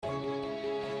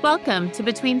Welcome to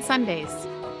Between Sundays.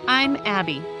 I'm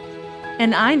Abby.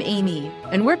 And I'm Amy,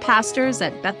 and we're pastors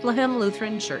at Bethlehem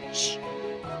Lutheran Church.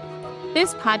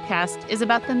 This podcast is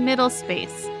about the middle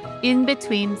space, in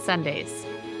between Sundays.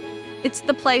 It's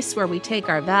the place where we take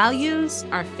our values,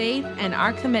 our faith, and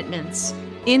our commitments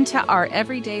into our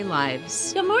everyday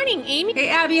lives. Good morning, Amy. Hey,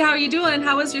 Abby, how are you doing?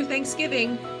 How was your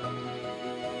Thanksgiving?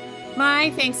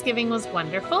 My Thanksgiving was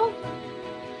wonderful.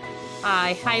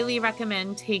 I highly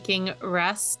recommend taking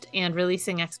rest and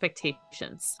releasing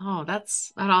expectations. Oh, that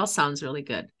all sounds really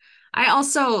good. I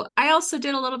also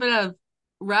did a little bit of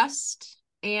rest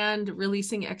and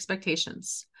releasing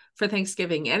expectations for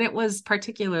Thanksgiving, and it was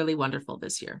particularly wonderful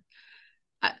this year.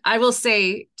 I will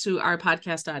say to our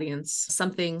podcast audience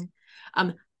something.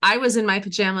 I was in my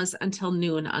pajamas until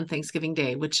noon on Thanksgiving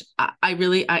Day, which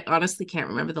I honestly can't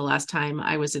remember the last time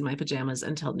I was in my pajamas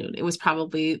until noon. It was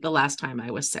probably the last time I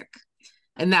was sick.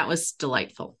 And that was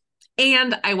delightful.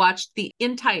 And I watched the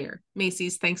entire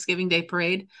Macy's Thanksgiving Day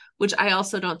Parade, which I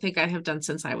also don't think I have done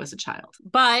since I was a child.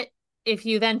 But if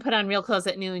you then put on real clothes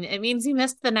at noon, it means you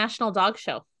missed the National Dog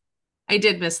Show. I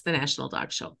did miss the National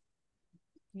Dog Show.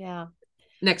 Yeah.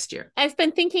 Next year. I've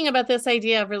been thinking about this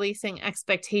idea of releasing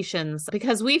expectations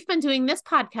because we've been doing this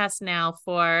podcast now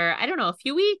for, a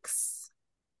few weeks.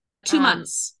 2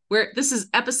 months. This is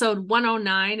episode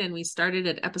 109 and we started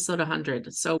at episode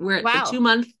 100. So we're at the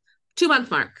 2 month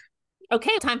mark.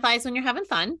 Okay, time flies when you're having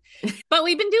fun. But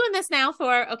we've been doing this now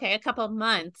for, a couple of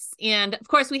months. And of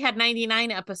course, we had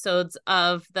 99 episodes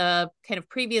of the kind of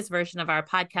previous version of our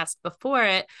podcast before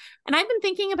it. And I've been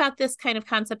thinking about this kind of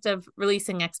concept of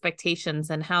releasing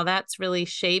expectations and how that's really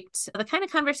shaped the kind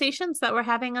of conversations that we're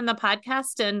having on the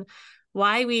podcast and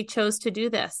why we chose to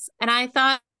do this. And I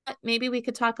thought maybe we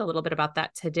could talk a little bit about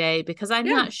that today, because I'm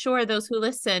not sure those who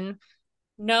listen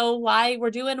know why we're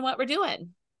doing what we're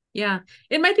doing. Yeah,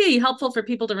 it might be helpful for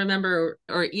people to remember,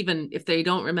 or even if they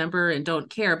don't remember and don't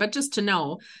care, but just to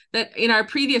know that in our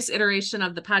previous iteration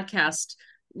of the podcast,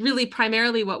 really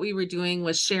primarily what we were doing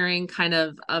was sharing kind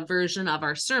of a version of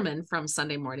our sermon from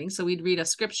Sunday morning. So we'd read a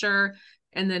scripture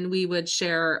and then we would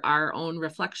share our own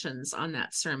reflections on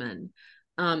that sermon.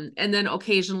 And then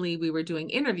occasionally we were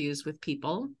doing interviews with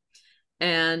people.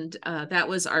 And that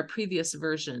was our previous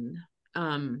version,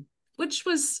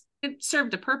 it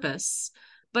served a purpose.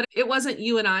 But it wasn't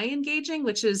you and I engaging,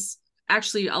 which is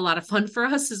actually a lot of fun for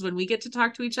us, is when we get to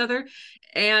talk to each other.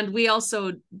 And we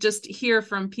also just hear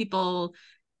from people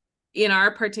in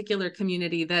our particular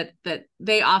community that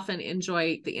they often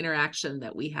enjoy the interaction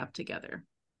that we have together.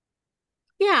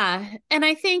 Yeah. And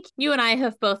I think you and I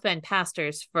have both been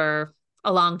pastors for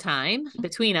a long time.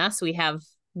 Between us, we have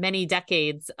many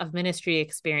decades of ministry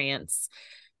experience.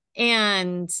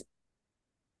 And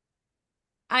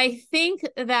I think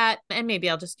that, and maybe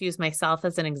I'll just use myself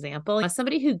as an example, as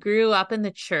somebody who grew up in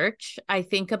the church, I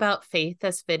think about faith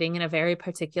as fitting in a very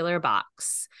particular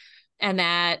box. And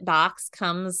that box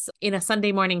comes in a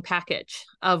Sunday morning package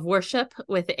of worship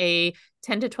with a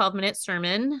 10 to 12 minute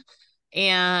sermon.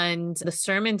 And the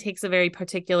sermon takes a very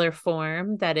particular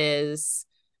form that is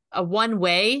a one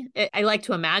way. I like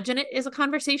to imagine it is a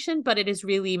conversation, but it is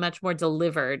really much more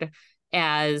delivered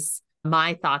as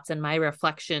my thoughts and my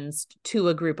reflections to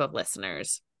a group of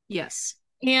listeners. Yes.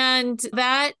 And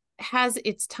that has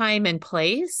its time and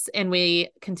place. And we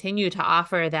continue to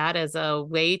offer that as a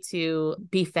way to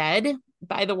be fed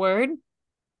by the word.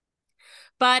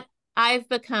 But I've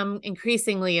become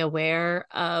increasingly aware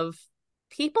of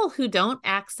people who don't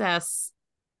access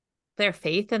their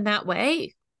faith in that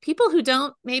way. People who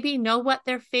don't maybe know what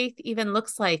their faith even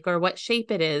looks like or what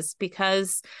shape it is,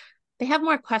 because they have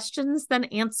more questions than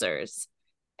answers.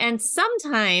 And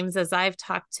sometimes, as I've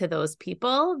talked to those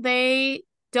people, they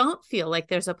don't feel like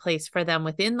there's a place for them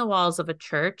within the walls of a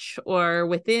church or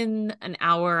within an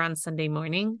hour on Sunday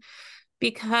morning,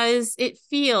 because it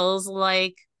feels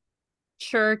like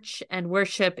church and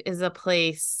worship is a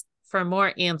place for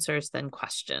more answers than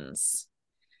questions.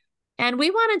 And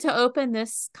we wanted to open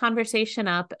this conversation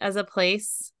up as a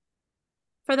place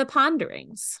for the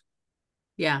ponderings.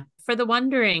 Yeah. For the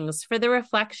wonderings, for the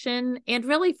reflection, and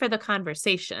really for the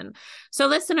conversation. So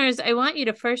listeners, I want you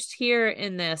to first hear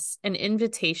in this an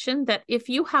invitation that if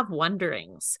you have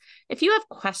wonderings, if you have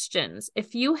questions,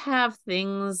 if you have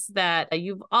things that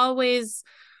you've always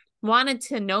wanted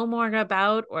to know more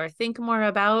about or think more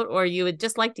about, or you would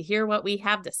just like to hear what we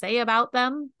have to say about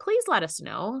them, please let us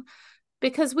know,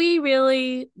 because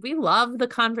we love the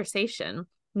conversation,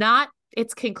 not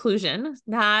its conclusion,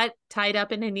 not tied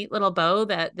up in a neat little bow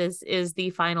that this is the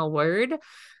final word,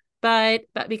 but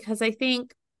because I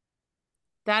think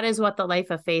that is what the life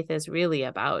of faith is really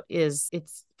about, is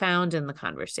it's found in the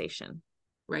conversation.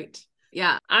 Right.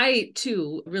 Yeah, I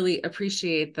too really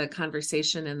appreciate the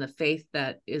conversation and the faith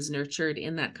that is nurtured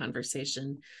in that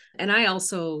conversation. And I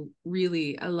also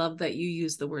really, I love that you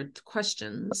use the word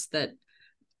questions, that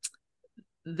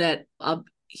a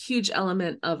huge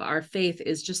element of our faith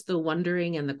is just the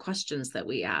wondering and the questions that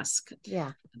we ask.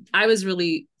 Yeah. I was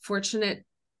really fortunate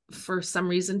for some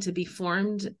reason to be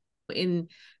formed in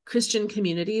Christian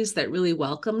communities that really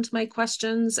welcomed my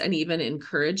questions and even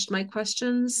encouraged my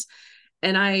questions.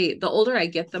 And the older I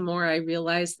get, the more I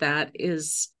realize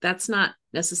that's not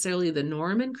necessarily the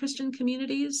norm in Christian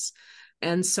communities.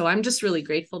 And so I'm just really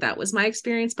grateful that was my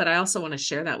experience, but I also want to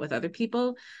share that with other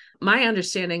people. My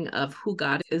understanding of who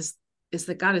God is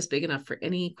that God is big enough for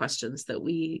any questions that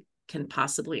we can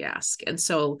possibly ask. And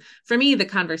so for me, the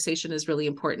conversation is really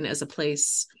important as a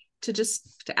place to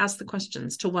ask the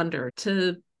questions, to wonder,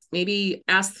 to maybe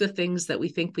ask the things that we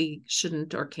think we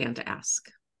shouldn't or can't ask.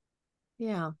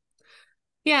 Yeah.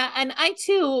 Yeah. And I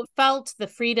too felt the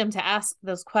freedom to ask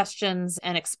those questions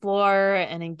and explore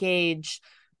and engage,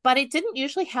 but it didn't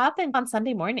usually happen on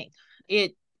Sunday morning.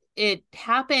 It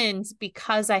happened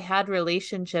because I had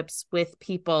relationships with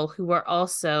people who were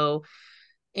also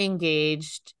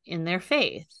engaged in their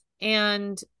faith.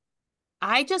 And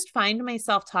I just find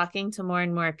myself talking to more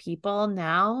and more people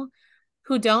now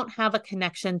who don't have a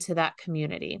connection to that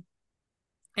community.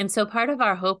 And so part of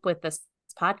our hope with this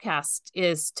podcast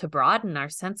is to broaden our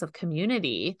sense of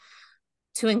community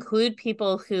to include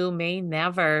people who may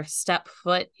never step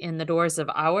foot in the doors of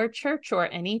our church or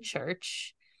any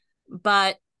church,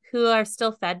 but who are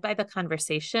still fed by the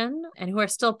conversation and who are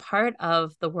still part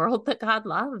of the world that God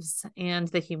loves and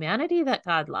the humanity that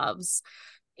God loves,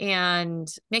 and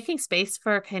making space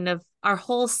for kind of our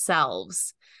whole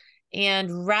selves.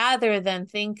 And rather than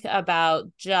think about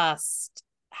just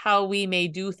how we may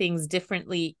do things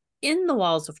differently in the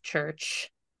walls of church,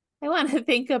 I want to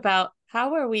think about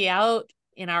how are we out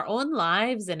in our own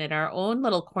lives and in our own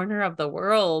little corner of the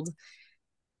world,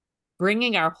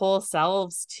 bringing our whole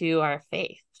selves to our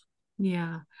faith.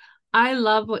 Yeah. I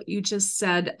love what you just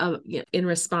said in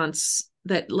response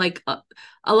that like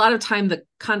a lot of time the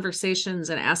conversations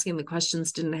and asking the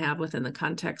questions didn't have within the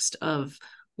context of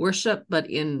worship, but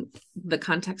in the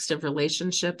context of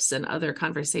relationships and other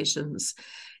conversations.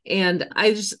 And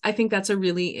I think that's a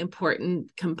really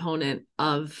important component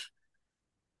of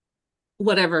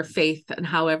whatever faith and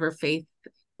however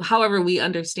we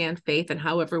understand faith and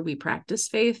however we practice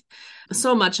faith.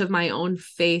 So much of my own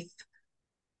faith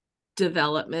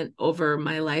development over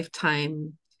my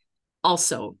lifetime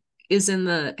also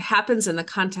happens in the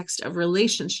context of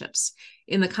relationships,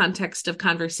 in the context of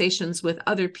conversations with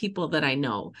other people that I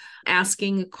know,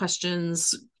 asking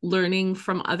questions, learning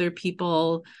from other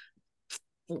people,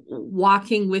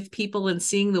 walking with people and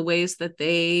seeing the ways that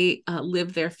they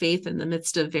live their faith in the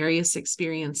midst of various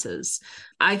experiences.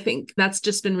 I think that's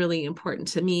just been really important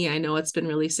to me. I know it's been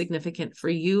really significant for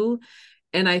you.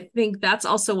 And I think that's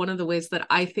also one of the ways that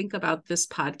I think about this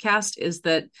podcast is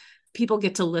that people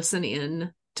get to listen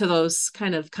in to those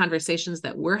kind of conversations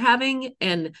that we're having.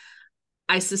 And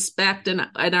I suspect, and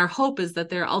our hope is that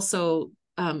they're also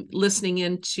listening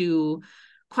into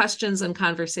questions and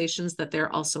conversations that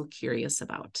they're also curious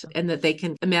about, and that they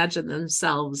can imagine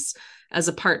themselves as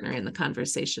a partner in the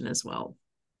conversation as well.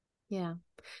 Yeah.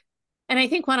 And I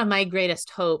think one of my greatest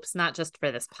hopes, not just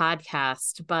for this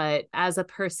podcast, but as a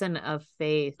person of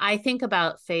faith, I think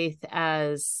about faith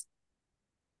as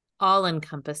all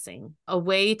encompassing, a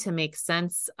way to make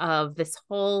sense of this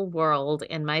whole world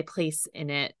and my place in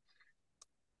it.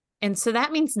 And so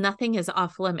that means nothing is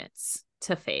off limits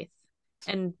to faith.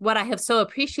 And what I have so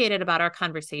appreciated about our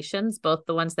conversations, both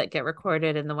the ones that get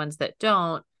recorded and the ones that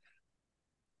don't,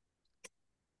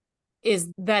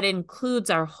 is that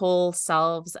includes our whole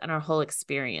selves and our whole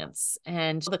experience.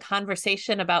 And the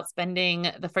conversation about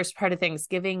spending the first part of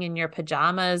Thanksgiving in your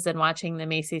pajamas and watching the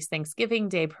Macy's Thanksgiving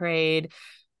Day Parade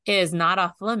is not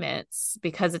off limits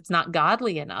because it's not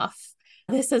godly enough.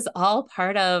 This is all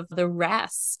part of the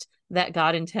rest that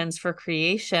God intends for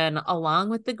creation, along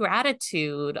with the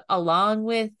gratitude, along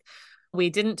with, we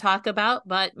didn't talk about,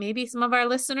 but maybe some of our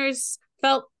listeners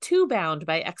felt too bound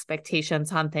by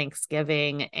expectations on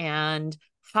Thanksgiving and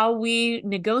how we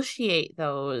negotiate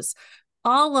those.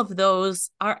 All of those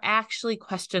are actually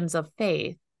questions of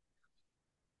faith,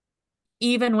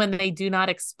 even when they do not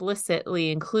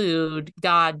explicitly include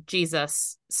God,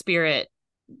 Jesus, Spirit,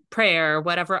 prayer,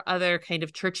 whatever other kind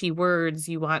of churchy words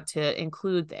you want to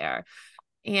include there.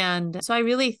 And so I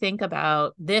really think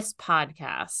about this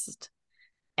podcast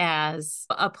as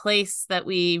a place that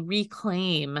we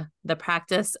reclaim the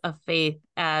practice of faith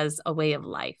as a way of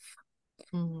life.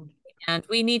 Mm-hmm. And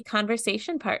we need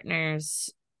conversation partners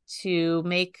to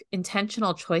make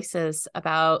intentional choices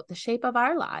about the shape of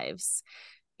our lives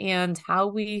and how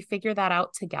we figure that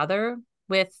out together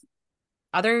with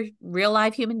other real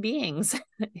live human beings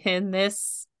in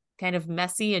this kind of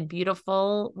messy and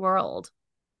beautiful world.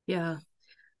 Yeah.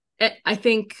 I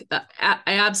think I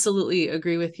absolutely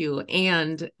agree with you.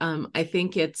 And I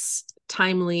think it's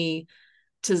timely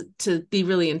to be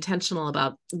really intentional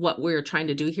about what we're trying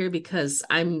to do here, because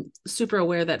I'm super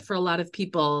aware that for a lot of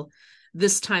people,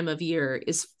 this time of year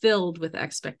is filled with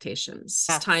expectations.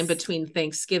 Time Yes. between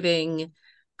Thanksgiving,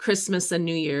 Christmas, and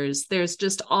New Year's, there's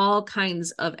just all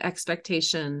kinds of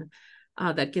expectation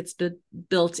that gets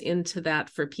built into that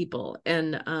for people.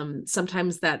 And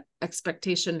sometimes that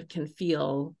expectation can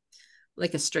feel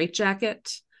like a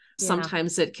straitjacket. Yeah.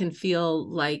 Sometimes it can feel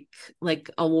like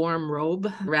a warm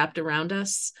robe wrapped around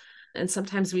us. And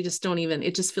sometimes we just don't even,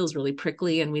 it just feels really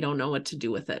prickly and we don't know what to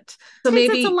do with it. So Sometimes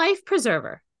it's a maybe, life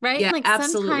preserver, right? yeah, Like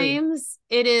absolutely. sometimes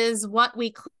it is what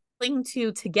we cling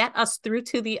to get us through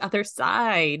to the other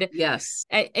side. Yes.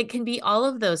 It can be all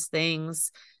of those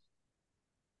things.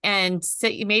 And so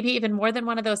maybe even more than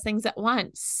one of those things at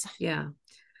once. Yeah.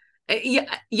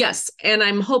 Yeah, yes. And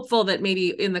I'm hopeful that maybe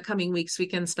in the coming weeks, we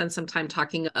can spend some time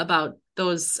talking about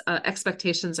those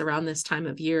expectations around this time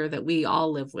of year that we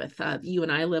all live with, you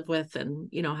and I live with, and,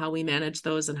 how we manage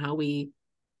those and how we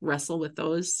wrestle with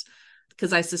those.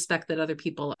 Because I suspect that other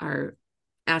people are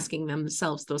asking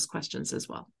themselves those questions as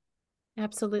well.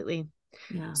 Absolutely.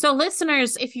 Yeah. So,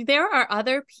 listeners, if there are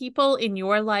other people in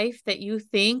your life that you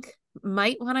think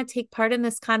might want to take part in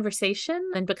this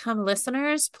conversation and become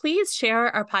listeners, please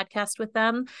share our podcast with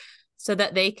them so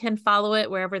that they can follow it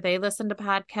wherever they listen to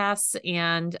podcasts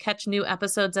and catch new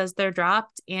episodes as they're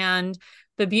dropped. And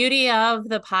the beauty of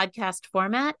the podcast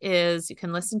format is you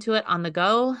can listen to it on the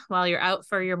go while you're out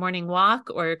for your morning walk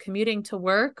or commuting to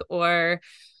work or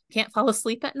can't fall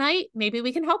asleep at night. Maybe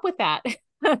we can help with that.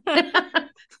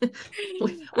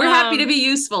 We're happy to um, be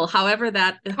useful, however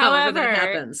that However,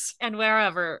 happens. and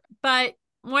wherever. But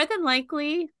more than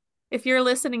likely, if you're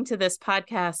listening to this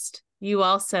podcast, you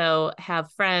also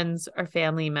have friends or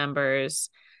family members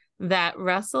that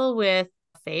wrestle with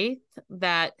faith,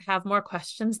 that have more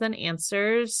questions than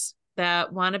answers,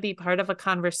 that want to be part of a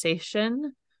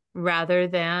conversation rather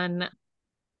than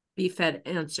Be fed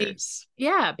be, answers.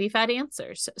 be fed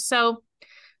answers. So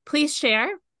please share.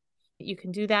 You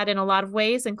can do that in a lot of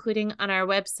ways, including on our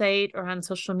website or on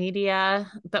social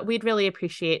media, but we'd really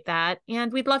appreciate that.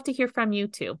 And we'd love to hear from you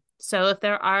too. So if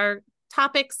there are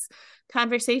topics,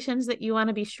 conversations that you want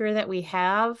to be sure that we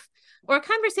have, or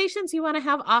conversations you want to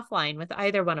have offline with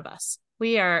either one of us,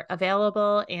 we are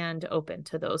available and open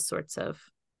to those sorts of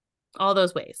all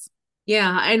those ways.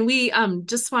 Yeah, and we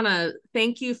just want to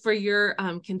thank you for your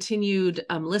continued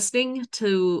listening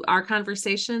to our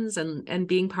conversations and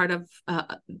being part of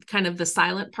kind of the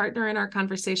silent partner in our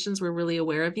conversations. We're really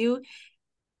aware of you.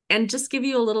 And just give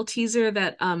you a little teaser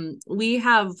that we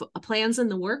have plans in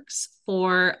the works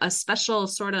for a special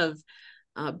sort of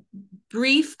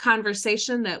brief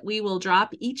conversation that we will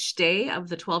drop each day of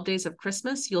the 12 days of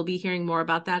Christmas. You'll be hearing more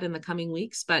about that in the coming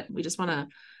weeks, but we just want to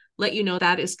let you know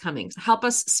that is coming. Help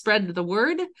us spread the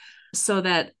word so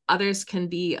that others can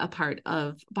be a part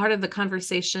of the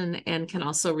conversation and can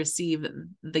also receive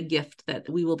the gift that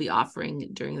we will be offering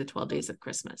during the 12 days of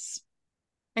Christmas.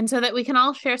 And so that we can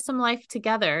all share some life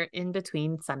together in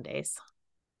between Sundays.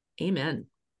 Amen.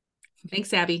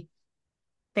 Thanks, Abby.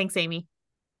 Thanks, Amy.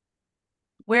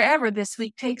 Wherever this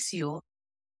week takes you,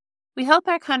 we hope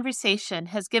our conversation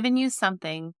has given you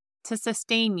something to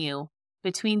sustain you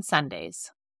between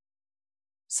Sundays.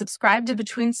 subscribe to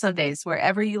Between Sundays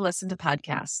wherever you listen to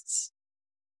podcasts.